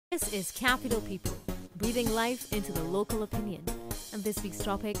This is Capital People, breathing life into the local opinion. And this week's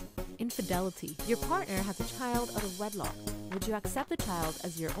topic, infidelity. Your partner has a child out of wedlock. Would you accept the child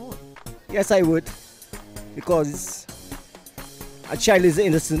as your own? Yes, I would, because a child is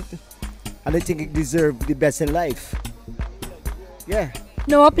innocent, and I think it deserves the best in life. Yeah.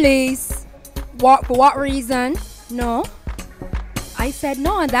 No, please. For what reason? No. I said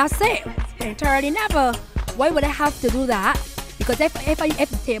no, and that's it. Entirely never. Why would I have to do that? Because if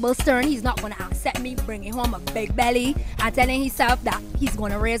the table's turned, he's not going to accept me bringing home a big belly and telling himself that he's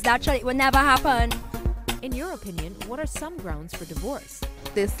going to raise that child. It would never happen. In your opinion, what are some grounds for divorce?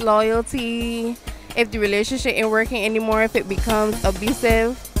 Disloyalty, if the relationship ain't working anymore, if it becomes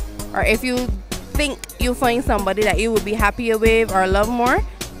abusive, or if you think you find somebody that you would be happier with or love more,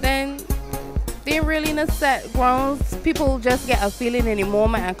 then they ain't really no set grounds. People just get a feeling in the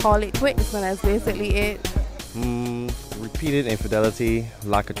moment and call it quits, and that's basically it. Repeated infidelity,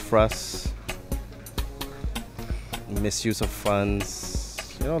 lack of trust, misuse of funds,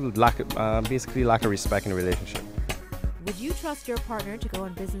 basically lack of respect in a relationship. Would you trust your partner to go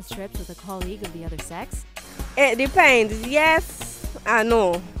on business trips with a colleague of the other sex? It depends. Yes and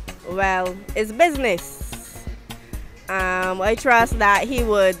no. Well, it's business. I trust that he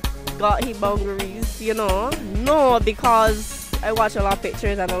would got his boundaries, No, because I watch a lot of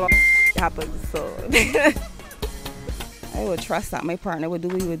pictures and a lot happens, so. I would trust that my partner would do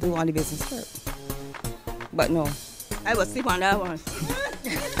what he would do on the business trip. But no, I would sleep on that one.